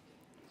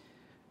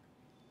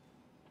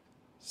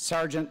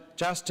 Sergeant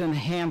Justin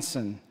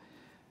Hansen,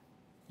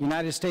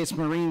 United States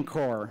Marine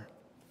Corps,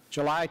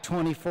 July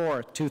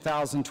 24,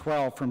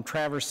 2012, from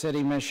Traverse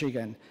City,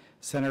 Michigan,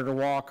 Senator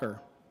Walker.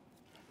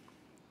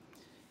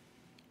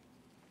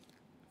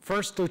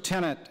 First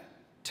Lieutenant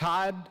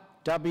Todd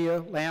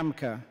W.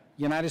 Lamka,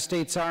 United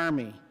States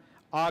Army,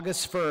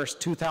 August 1st,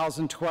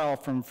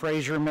 2012, from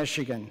Fraser,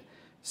 Michigan,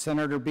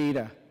 Senator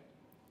Beda.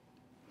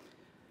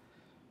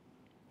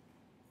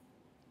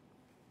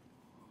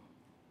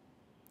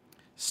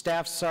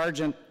 Staff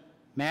Sergeant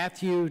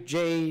Matthew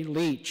J.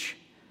 Leach,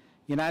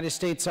 United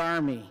States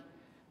Army,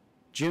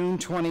 June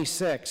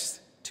 26,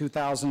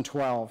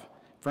 2012,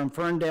 from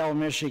Ferndale,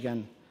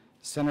 Michigan,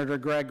 Senator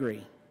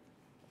Gregory.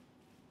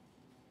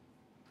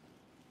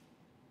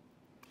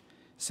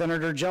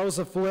 Senator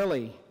Joseph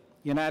Lilly,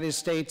 United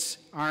States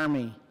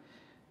Army,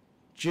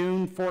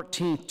 June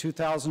 14,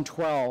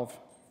 2012,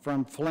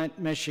 from Flint,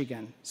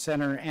 Michigan,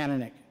 Senator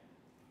Ananick.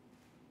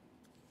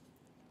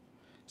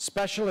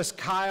 Specialist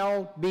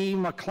Kyle B.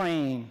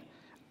 McLean,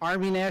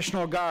 Army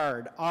National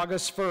Guard,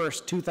 August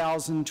 1st,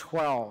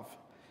 2012,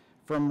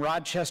 from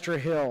Rochester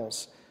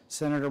Hills,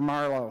 Senator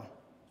Marlowe.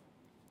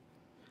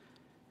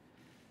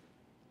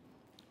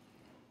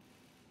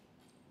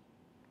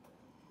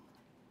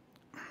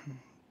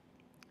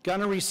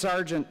 Gunnery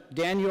Sergeant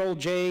Daniel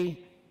J.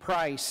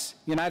 Price,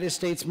 United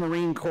States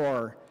Marine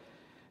Corps,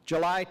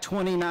 July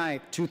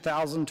 29,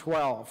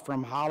 2012,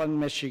 from Holland,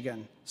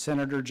 Michigan,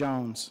 Senator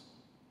Jones.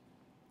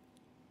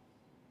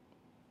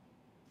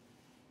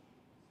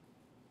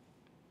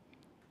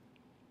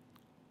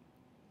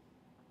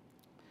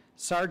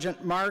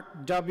 Sergeant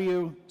Mark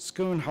W.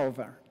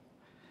 Schoonhover,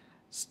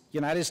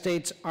 United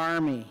States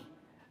Army,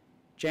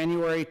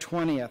 January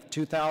 20th,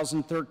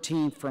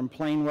 2013, from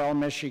Plainwell,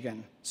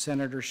 Michigan,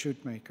 Senator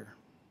Shootmaker.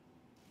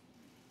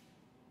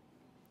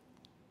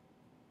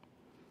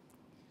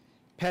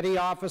 Petty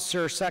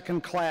Officer,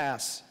 Second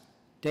Class,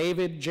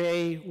 David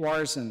J.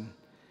 Warzen,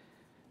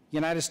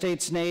 United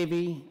States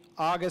Navy,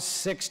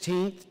 August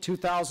 16th,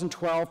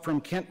 2012, from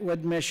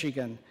Kentwood,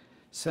 Michigan,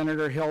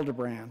 Senator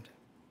Hildebrand.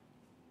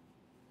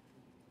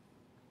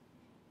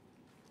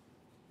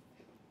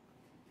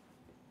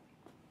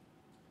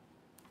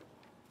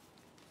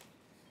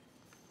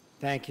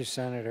 Thank you,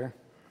 Senator.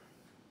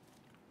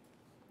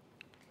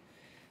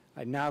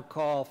 I now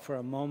call for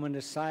a moment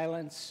of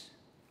silence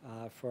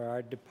for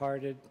our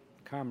departed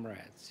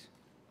comrades.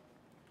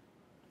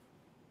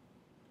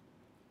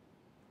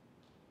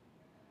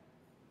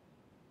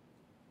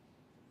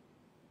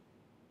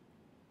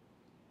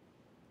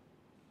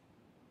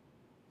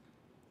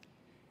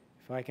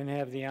 If I can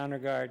have the honor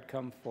guard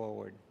come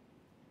forward.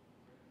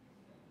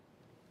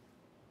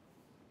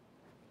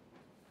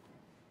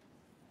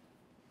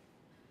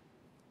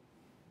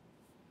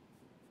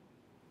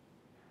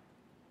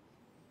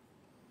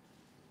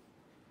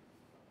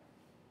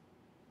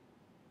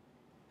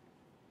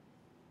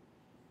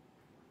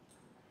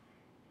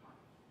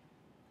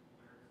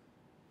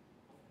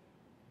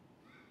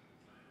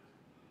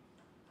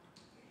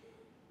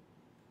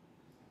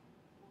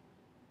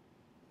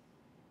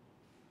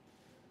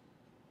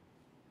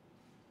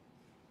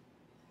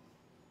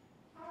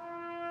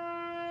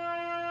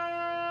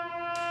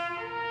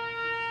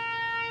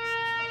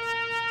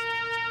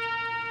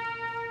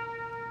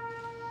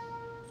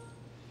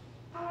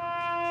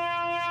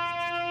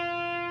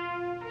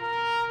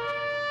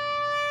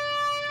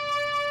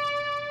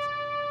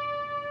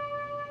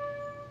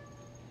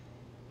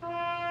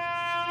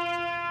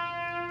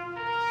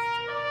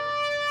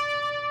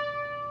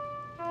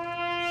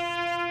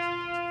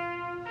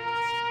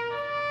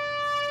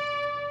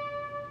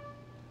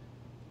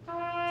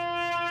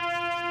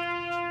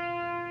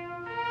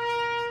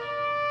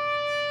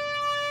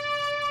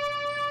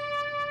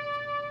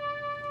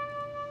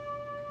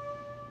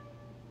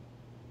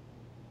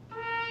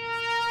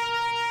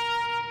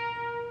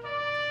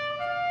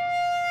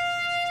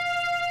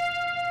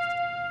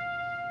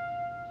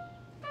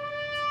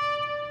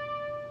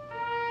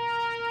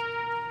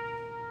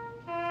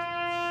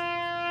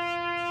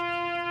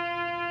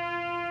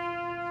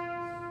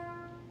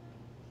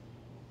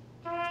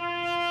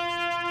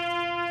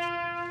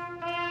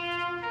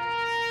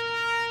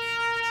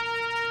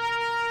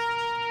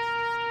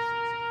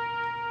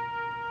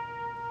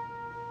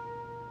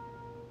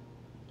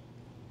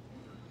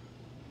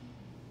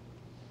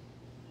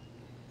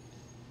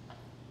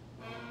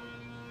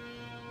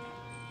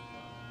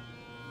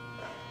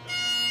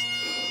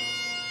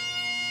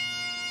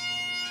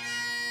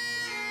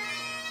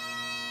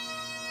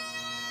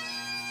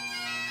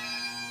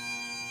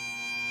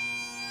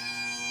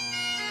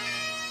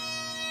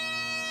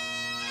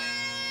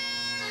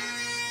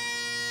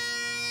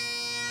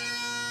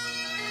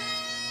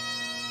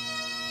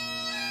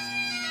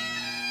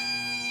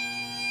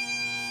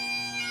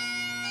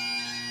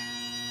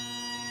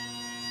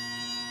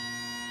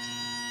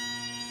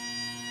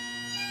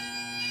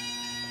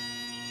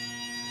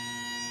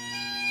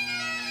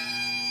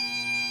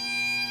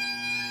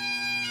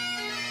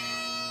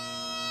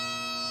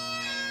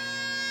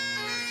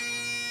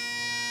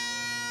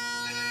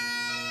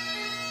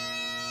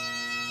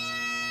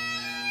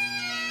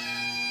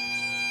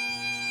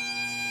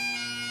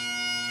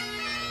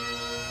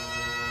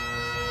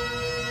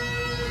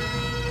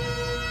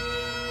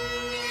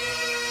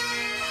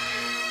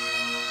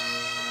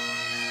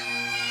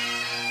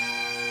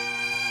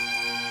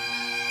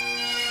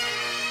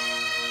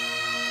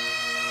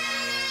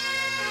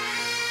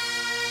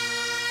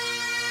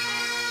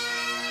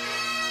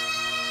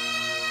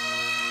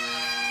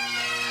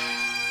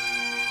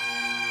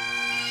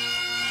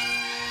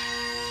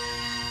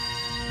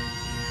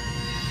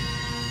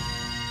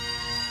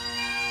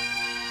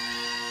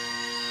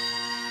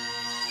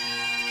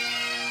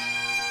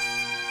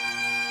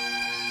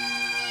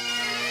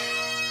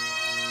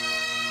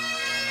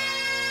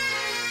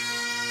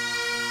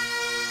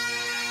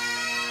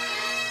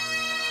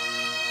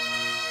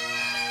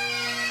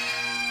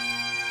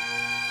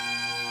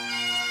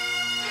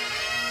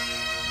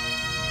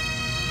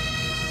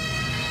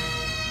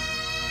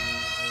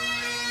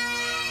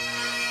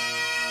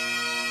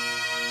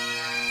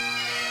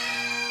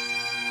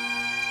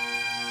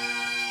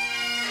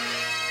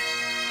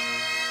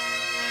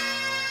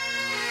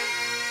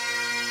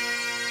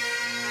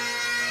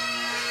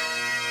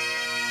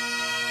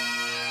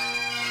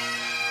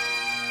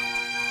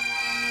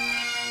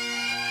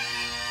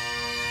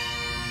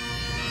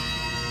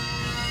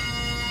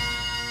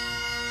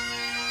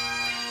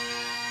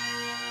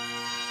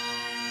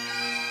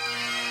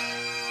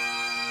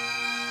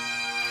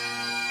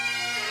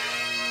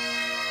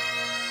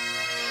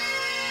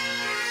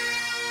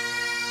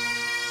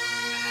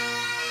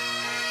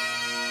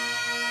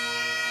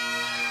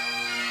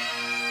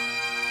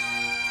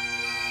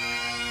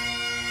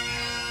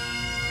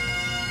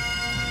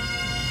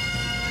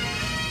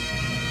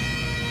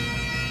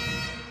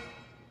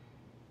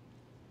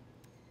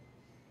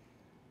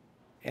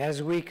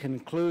 As we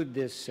conclude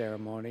this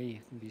ceremony,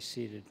 you can be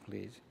seated,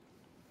 please.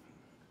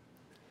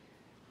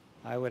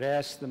 I would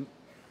ask the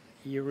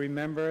You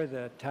remember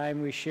the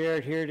time we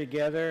shared here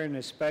together, and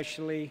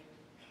especially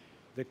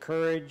the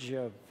courage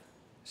of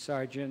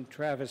Sergeant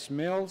Travis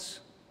Mills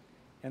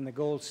and the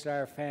Gold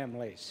Star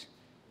families.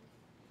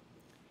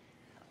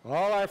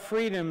 All our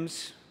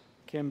freedoms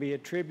can be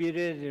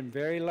attributed in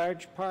very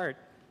large part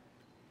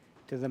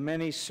to the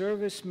many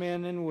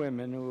servicemen and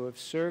women who have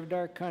served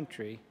our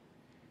country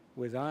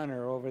with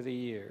honor over the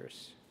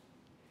years.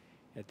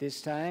 At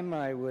this time,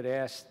 I would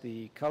ask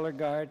the color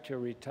guard to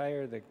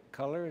retire the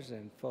colors,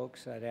 and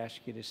folks, I'd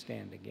ask you to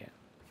stand again.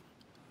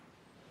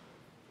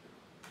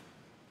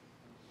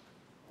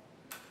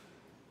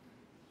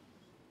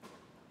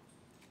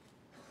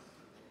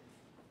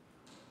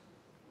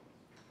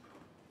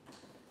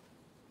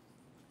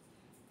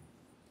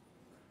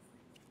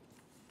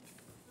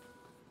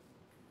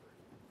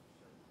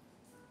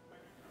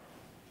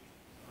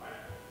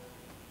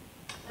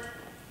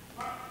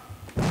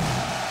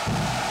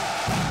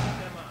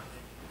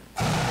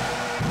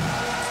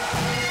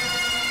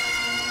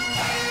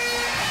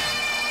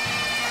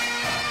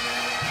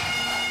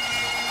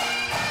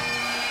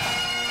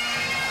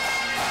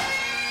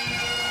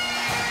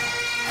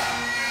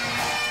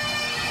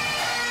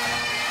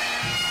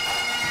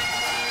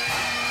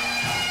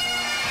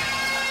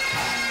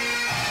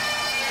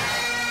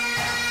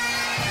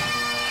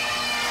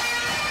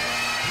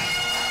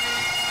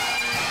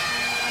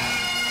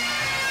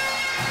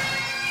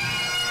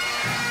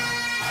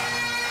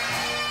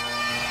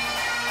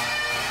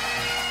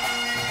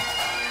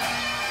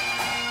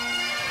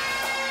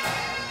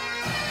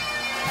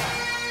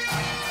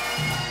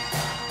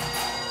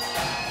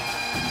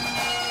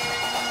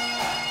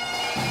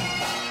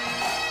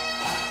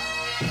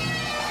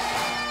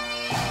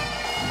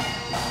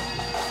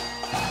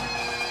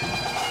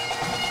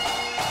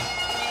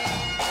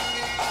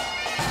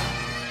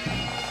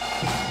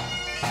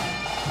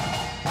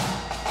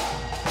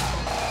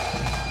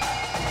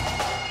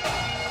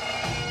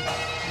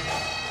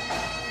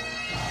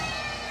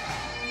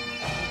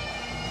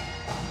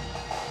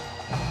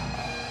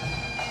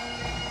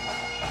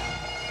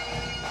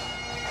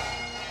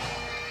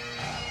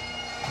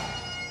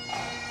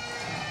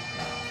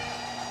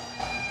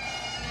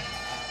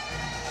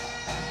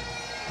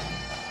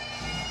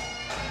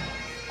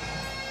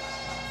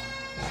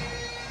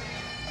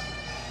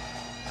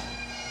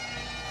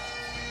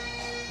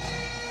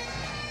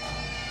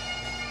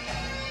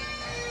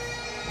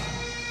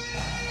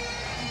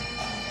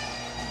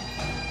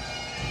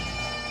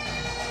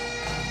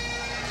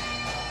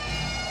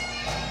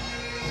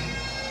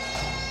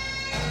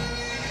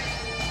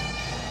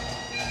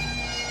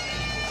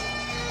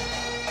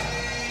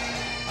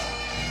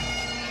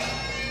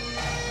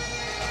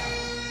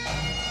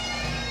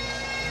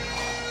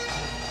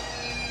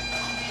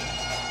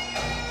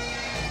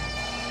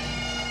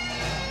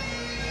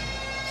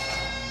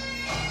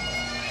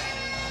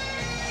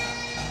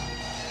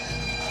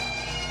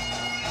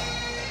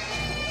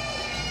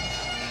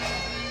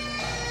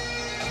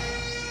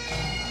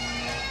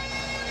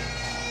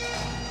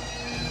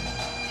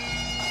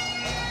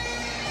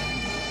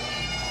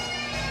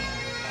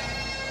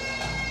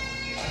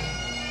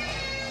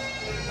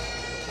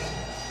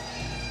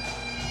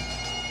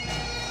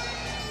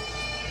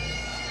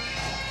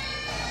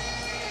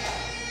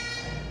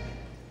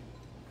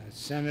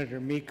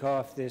 Senator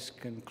Meekhoff, this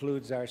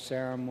concludes our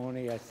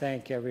ceremony. I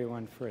thank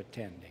everyone for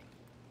attending.